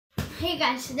Hey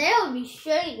guys, today I'll be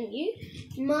showing you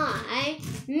my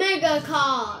mega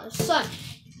cars. So,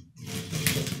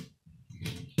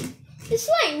 it's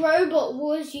like Robot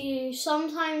Wars you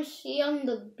sometimes see on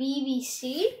the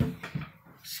BBC.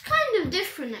 It's kind of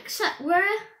different except we're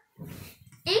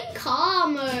in car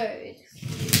mode.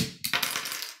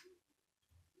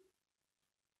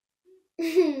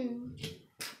 I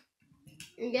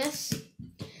guess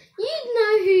you'd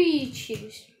know who you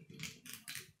choose.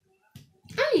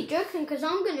 I'm only joking because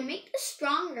I'm going to make this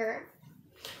stronger.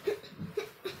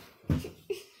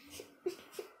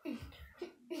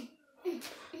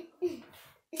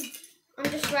 I'm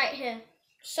just right here.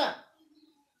 So,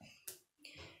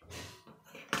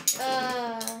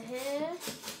 here.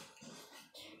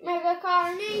 Mega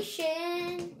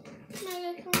Carnation.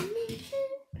 Mega Carnation.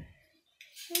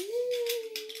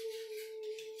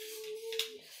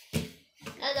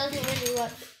 That doesn't really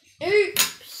work. Oops.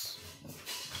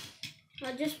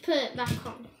 I'll just put it back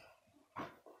on.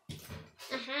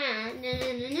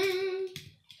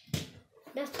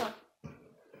 Better.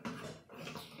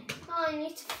 Oh, I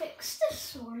need to fix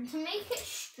this one to make it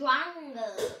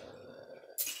stronger.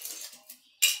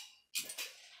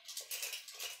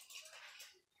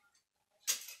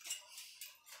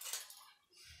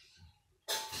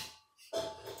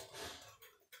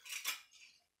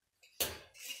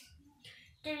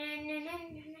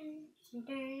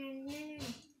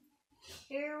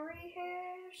 Here we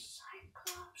have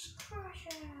Cyclops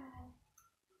Crusher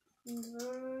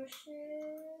versus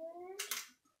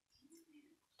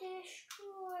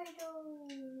Destroido.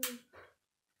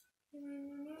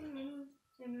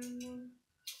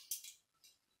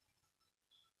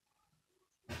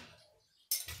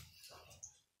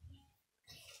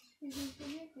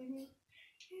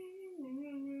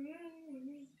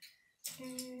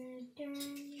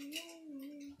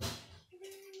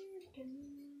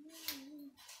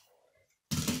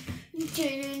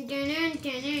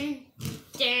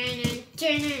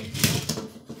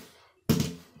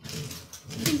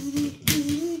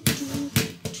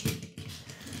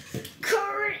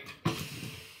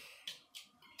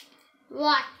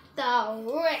 Like the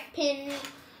ripping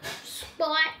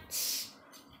spots.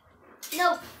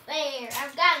 No fair.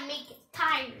 I've got to make it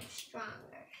tires stronger.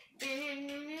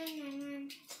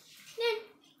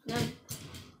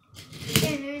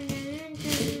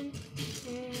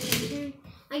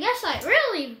 I guess I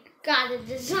really got to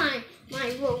design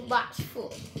my robots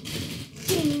full.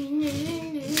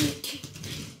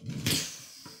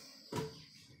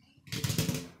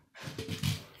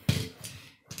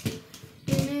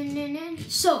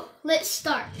 So, let's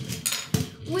start.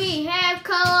 We have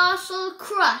Colossal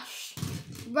Crush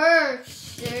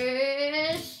versus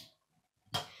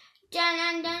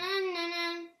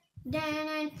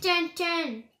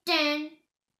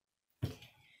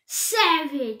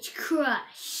Savage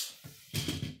Crush.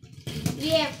 We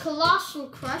have Colossal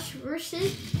Crush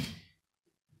versus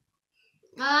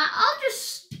I'll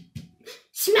just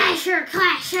Smasher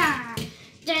Clasher.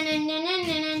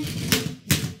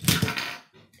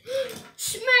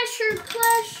 Smasher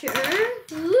Clasher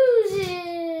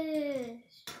loses.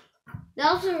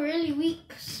 That was a really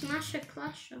weak Smasher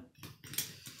Clasher.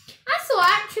 I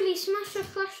thought actually Smasher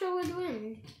Clasher would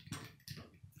win.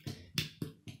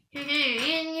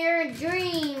 In your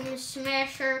dreams,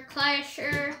 Smasher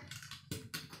Clasher.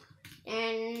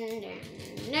 In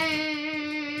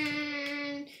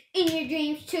your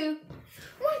dreams too.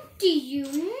 What do you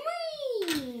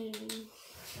mean?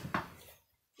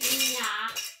 Nah.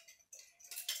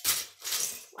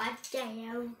 What the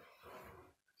hell?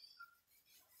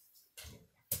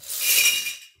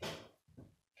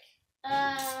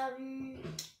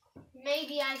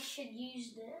 Maybe I should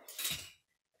use this.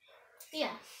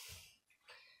 Yeah.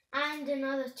 And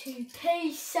another 2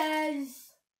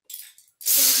 pieces.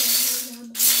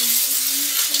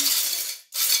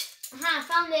 Aha,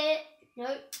 found it.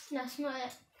 Nope, that's not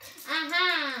it.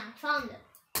 Aha, found it.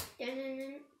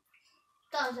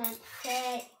 Doesn't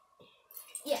fit.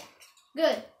 Yeah,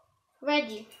 good.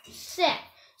 Ready, set.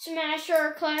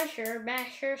 Smasher, Clasher,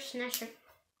 Basher, Snatcher.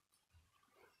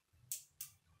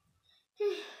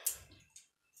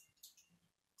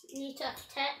 Need to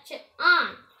attach it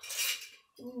on.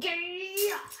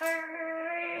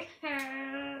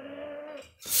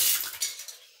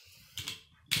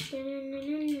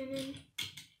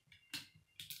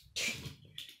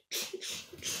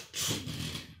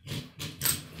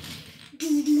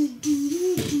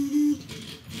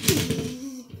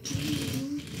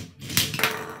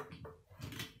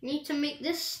 Need to make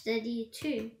this steady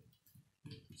too.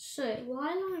 So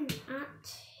while I'm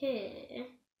at here,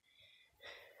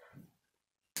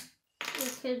 we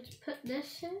could put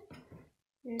this in.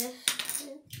 this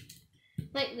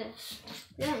like this.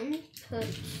 Then put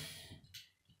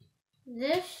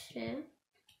this here.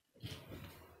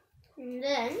 And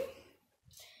then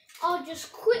I'll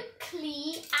just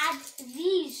quickly add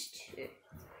these two.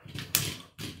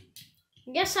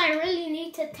 Guess I really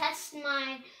need to test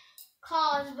my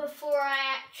cars before I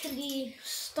actually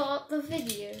start the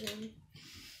video.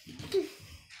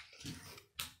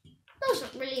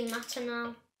 Doesn't really matter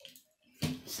now.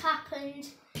 It's happened.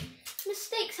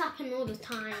 Mistakes happen all the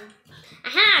time.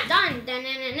 Aha, done. Dun,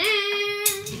 dun, dun, dun.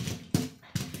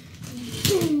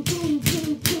 Dun, dun,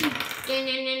 dun, dun. Dun,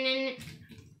 dun, dun, dun.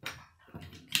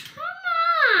 Come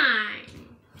on.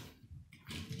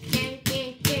 Dun, dun,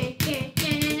 dun, dun,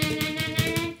 dun, dun,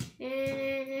 dun.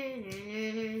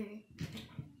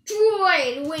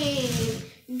 Droid wing.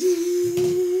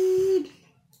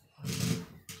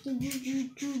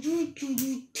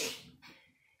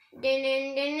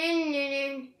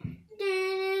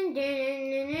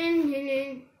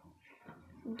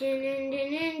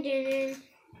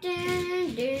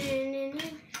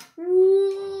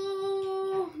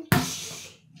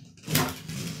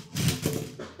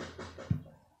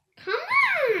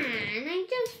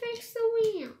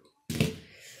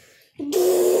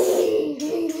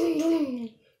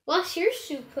 What's your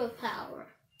superpower?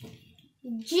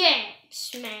 Jet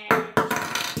smash.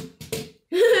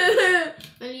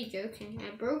 Only joking, I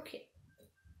broke it.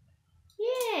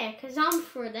 Yeah, 'cause I'm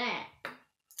for that.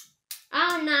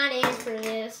 I'm not in for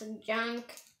this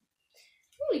junk.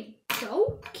 Only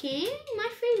joking? My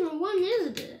favorite one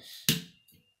is this.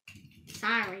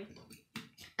 Sorry.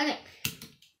 Okay.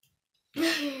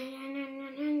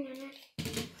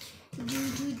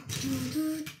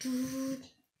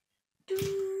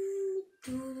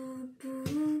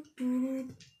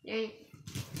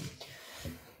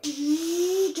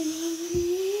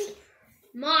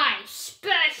 My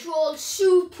special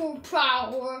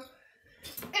superpower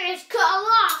is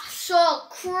Colossal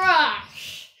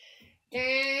Crush.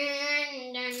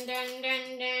 Dun, dun, dun,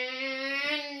 dun, dun,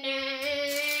 dun,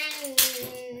 dun,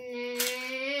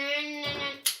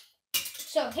 dun.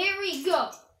 So here we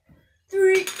go.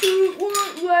 3, 2,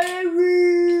 1, let it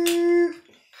rip.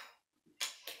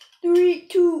 3,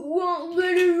 2, 1,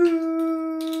 let it rip.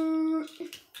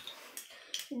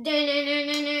 Dun, dun, dun,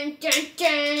 dun, dun,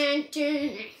 dun,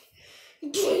 dun.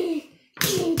 Dun,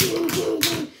 dun, dun, dun,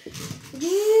 dun.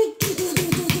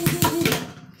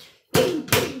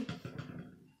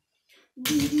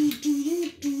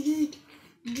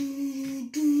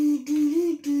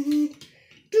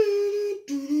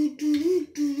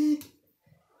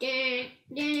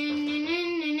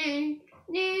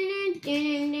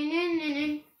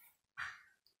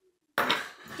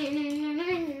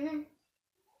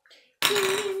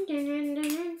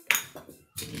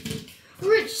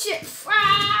 Richard Fragile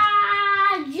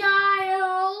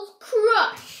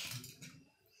Crush.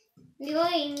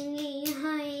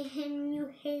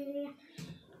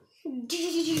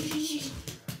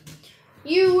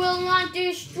 You will not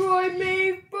destroy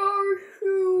me for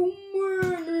humanity.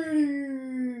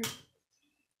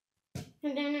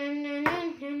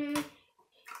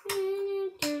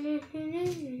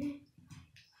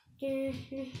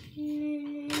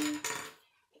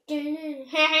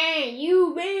 Hey,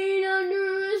 you've been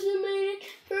underestimated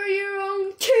for your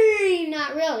own team.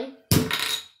 Not really.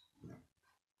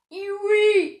 You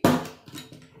eat.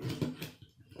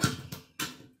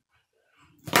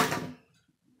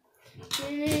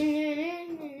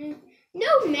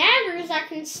 No matters, I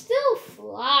can still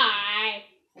fly.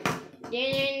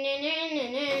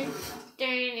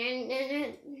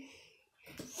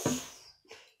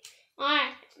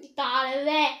 I thought of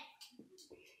that.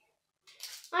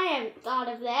 I haven't thought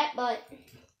of that, but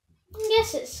I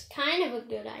guess it's kind of a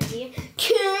good idea.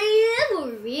 Kind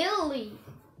of, really.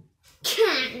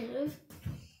 Kind of.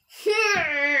 Well,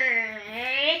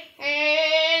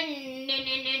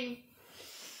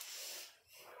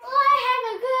 I have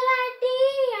a good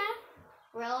idea.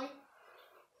 Really?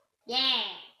 Yeah.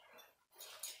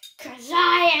 'Cause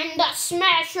I am the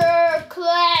Smasher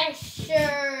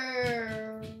Clasher.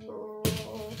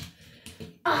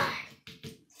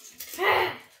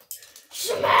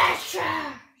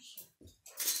 Smashers!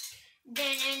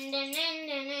 Dun dun dun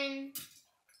dun dun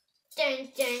dun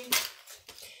dun.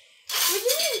 What do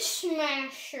you mean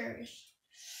smashers?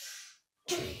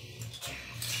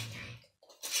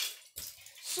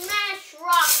 Smash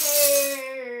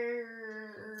rocker!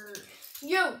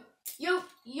 Yo, yo,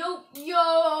 yo, yo,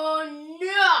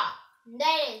 no!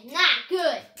 That is not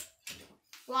good.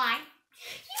 Why?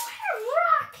 You had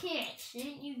rockets!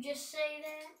 Didn't you just say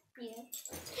that? Yeah.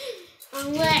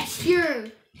 Unless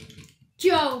you're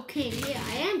joking. Yeah,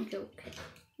 I am joking.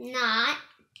 not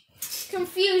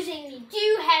confusing me. Do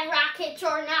you have rockets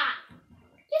or not?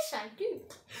 Yes, I do.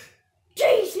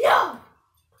 Jeez, no!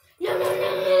 No, no, no, no,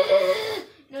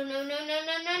 no, no, no, no, no, no,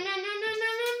 no, no, no,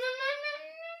 no, no,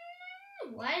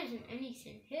 no. Why isn't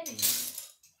anything hitting me?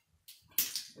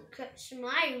 Because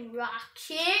my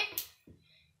rocket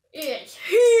is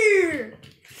here.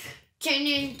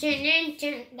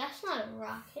 That's not a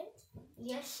rocket.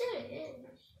 Yes, it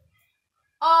is.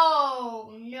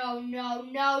 Oh, no, no,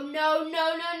 no, no, no, no, no, no,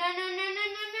 no, no,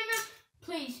 no, no, no.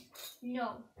 Please,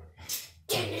 no.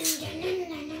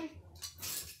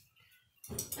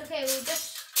 Okay, we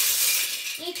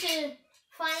just need to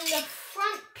find the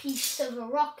front piece of a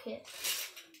rocket.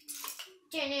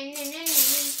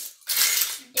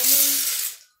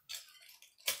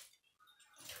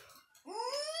 Ooh,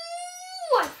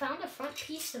 I found the front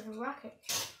piece of a rocket.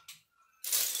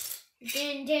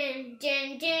 Dun, dun,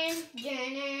 dun, dun,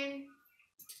 dun,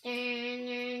 dun,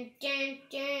 dun,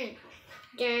 dun,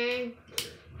 dun,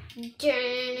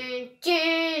 dun,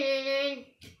 dun.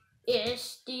 It's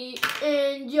the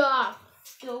end of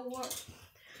the world.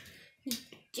 Dun,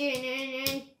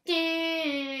 dun,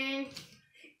 dun.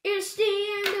 It's the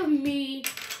end of me.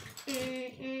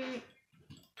 Dun,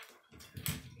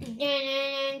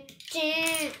 dun,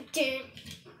 dun,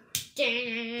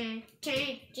 dun,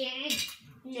 dun, dun.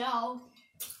 No,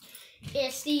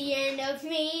 it's the end of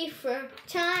me for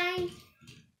time.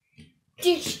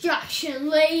 Destruction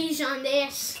lays on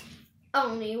this.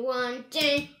 Only one.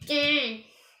 Dun, dun.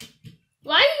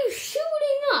 Why are you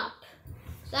shooting up?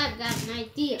 So I've got an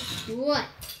idea. What?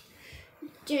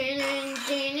 Dun, dun,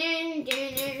 dun,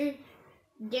 dun,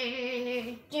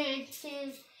 dun, dun,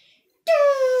 dun,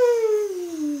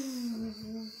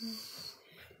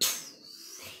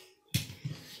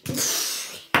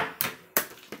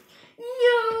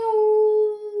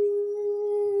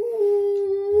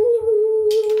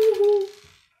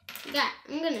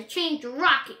 I'm gonna change the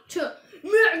rocket to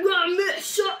Mega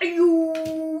Missile.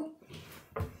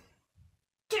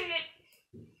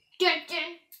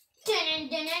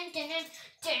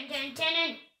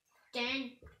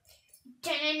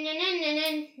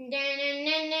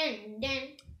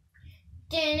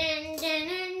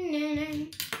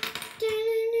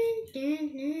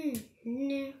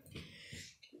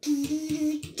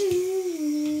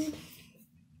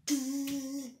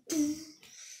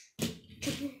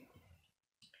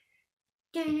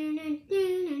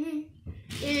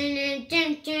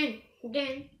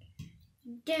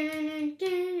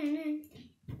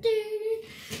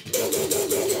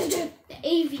 The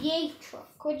AVA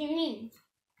truck, what do you mean?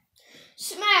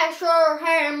 Smash her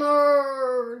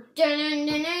hammer! Dun,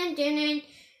 dun, dun, dun,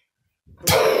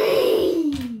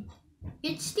 dun.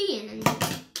 It's the enemy.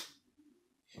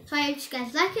 So I hope you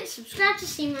guys like it, subscribe to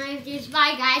see my videos.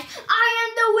 Bye guys, I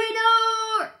am the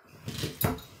winner!